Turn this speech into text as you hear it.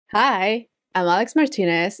Hi, I'm Alex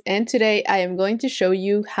Martinez, and today I am going to show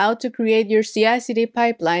you how to create your CI/CD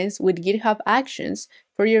pipelines with GitHub Actions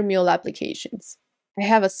for your Mule applications. I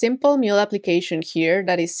have a simple Mule application here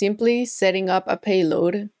that is simply setting up a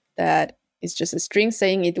payload that is just a string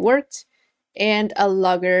saying it worked, and a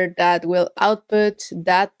logger that will output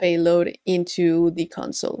that payload into the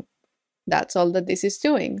console. That's all that this is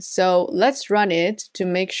doing. So let's run it to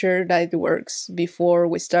make sure that it works before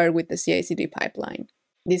we start with the CI/CD pipeline.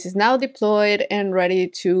 This is now deployed and ready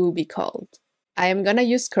to be called. I am going to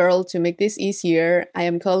use curl to make this easier. I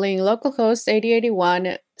am calling localhost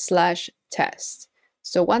 8081/test.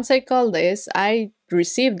 So once I call this, I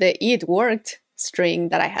receive the "it worked" string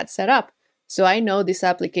that I had set up. So I know this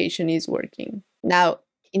application is working. Now,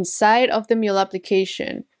 inside of the Mule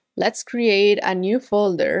application, let's create a new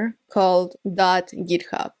folder called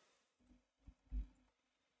 .github.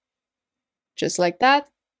 Just like that.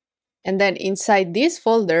 And then inside this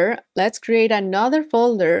folder, let's create another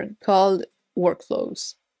folder called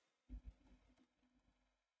workflows.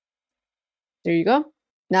 There you go.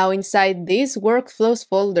 Now inside this workflows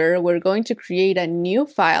folder, we're going to create a new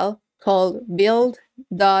file called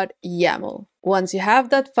build.yaml. Once you have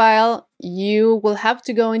that file, you will have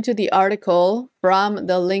to go into the article from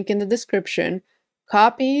the link in the description,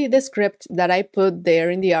 copy the script that I put there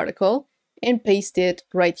in the article, and paste it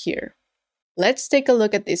right here. Let's take a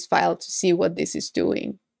look at this file to see what this is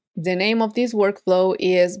doing. The name of this workflow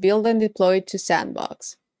is build and deploy to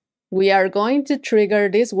sandbox. We are going to trigger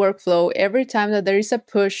this workflow every time that there is a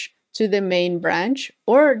push to the main branch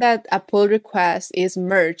or that a pull request is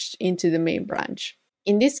merged into the main branch.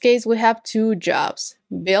 In this case, we have two jobs,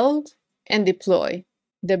 build and deploy.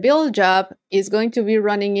 The build job is going to be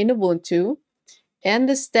running in Ubuntu, and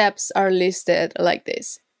the steps are listed like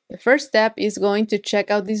this. The first step is going to check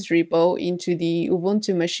out this repo into the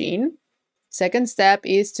Ubuntu machine. Second step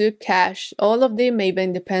is to cache all of the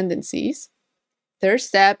Maven dependencies. Third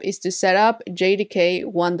step is to set up JDK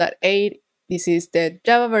 1.8. This is the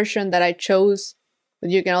Java version that I chose, but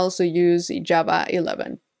you can also use Java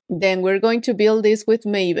 11. Then we're going to build this with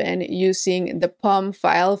Maven using the POM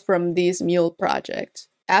file from this Mule project.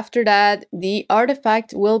 After that, the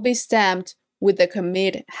artifact will be stamped with the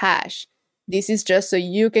commit hash. This is just so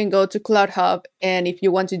you can go to CloudHub, and if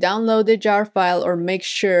you want to download the jar file or make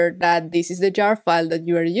sure that this is the jar file that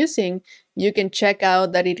you are using, you can check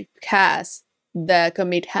out that it has the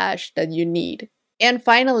commit hash that you need. And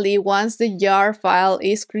finally, once the jar file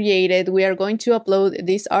is created, we are going to upload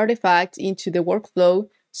this artifact into the workflow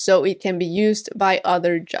so it can be used by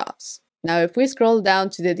other jobs. Now, if we scroll down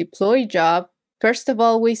to the deploy job, first of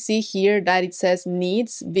all, we see here that it says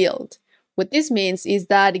needs build. What this means is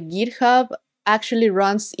that GitHub actually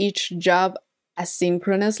runs each job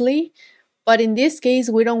asynchronously, but in this case,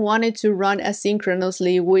 we don't want it to run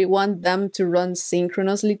asynchronously. We want them to run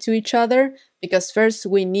synchronously to each other, because first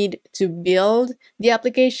we need to build the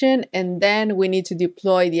application and then we need to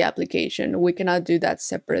deploy the application. We cannot do that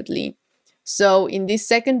separately. So in this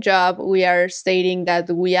second job, we are stating that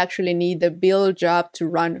we actually need the build job to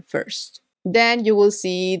run first. Then you will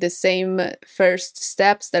see the same first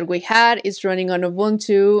steps that we had. It's running on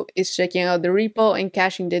Ubuntu, it's checking out the repo and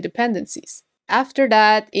caching the dependencies. After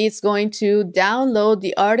that, it's going to download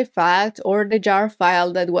the artifact or the jar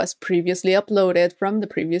file that was previously uploaded from the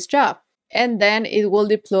previous job. And then it will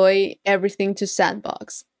deploy everything to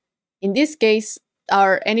Sandbox. In this case,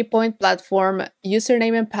 our Anypoint Platform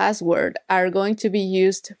username and password are going to be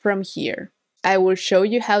used from here. I will show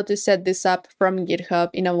you how to set this up from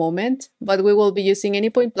GitHub in a moment, but we will be using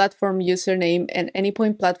Anypoint Platform username and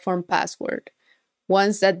Anypoint Platform password.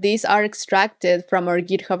 Once that these are extracted from our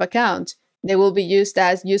GitHub account, they will be used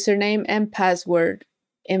as username and password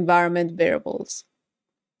environment variables.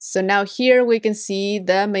 So now here we can see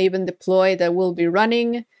the Maven deploy that will be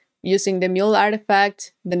running using the Mule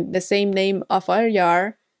artifact, the same name of our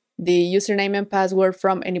jar, the username and password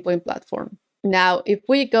from Anypoint Platform. Now, if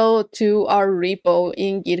we go to our repo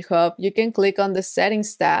in GitHub, you can click on the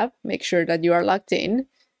Settings tab, make sure that you are logged in,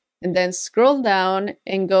 and then scroll down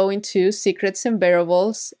and go into Secrets and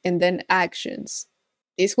Variables, and then Actions.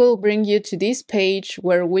 This will bring you to this page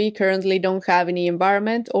where we currently don't have any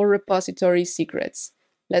environment or repository secrets.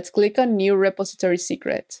 Let's click on New Repository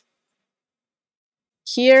Secret.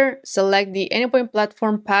 Here, select the Anypoint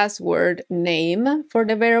Platform password name for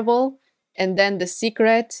the variable, and then the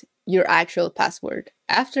secret, your actual password.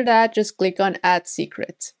 After that, just click on Add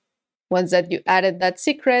Secret. Once that you added that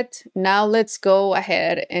secret, now let's go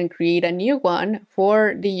ahead and create a new one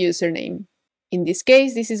for the username. In this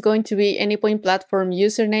case, this is going to be Anypoint Platform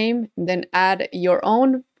username, then add your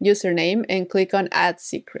own username and click on Add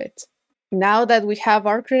Secret. Now that we have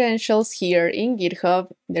our credentials here in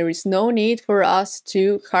GitHub, there is no need for us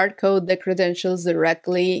to hard code the credentials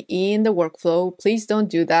directly in the workflow. Please don't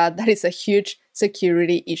do that. That is a huge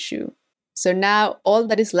security issue. So now all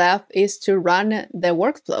that is left is to run the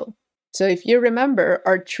workflow. So if you remember,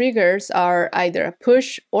 our triggers are either a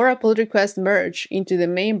push or a pull request merge into the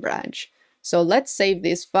main branch. So let's save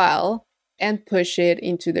this file and push it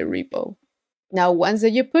into the repo. Now, once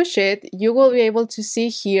that you push it, you will be able to see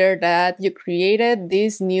here that you created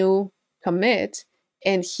this new commit,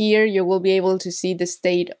 and here you will be able to see the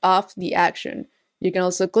state of the action. You can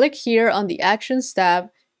also click here on the Actions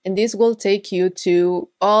tab, and this will take you to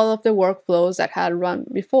all of the workflows that had run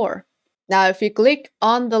before. Now, if you click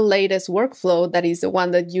on the latest workflow, that is the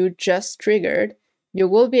one that you just triggered, you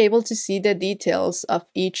will be able to see the details of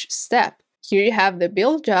each step. Here you have the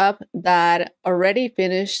build job that already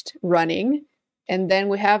finished running, and then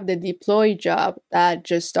we have the deploy job that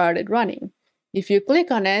just started running. If you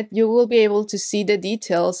click on it, you will be able to see the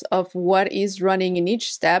details of what is running in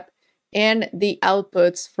each step and the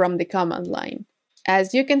outputs from the command line.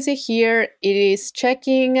 As you can see here, it is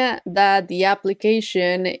checking that the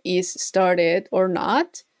application is started or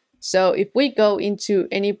not. So if we go into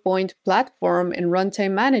any point platform and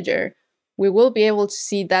runtime manager, we will be able to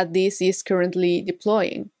see that this is currently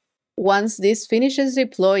deploying. Once this finishes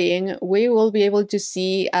deploying, we will be able to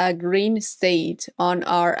see a green state on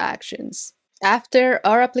our actions. After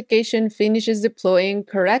our application finishes deploying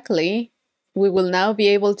correctly, we will now be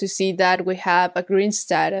able to see that we have a green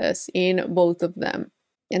status in both of them.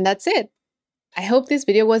 And that's it. I hope this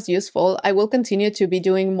video was useful. I will continue to be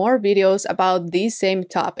doing more videos about this same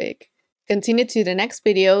topic. Continue to the next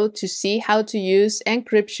video to see how to use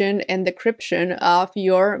encryption and decryption of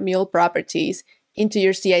your Mule properties into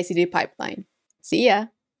your CI/CD pipeline. See ya!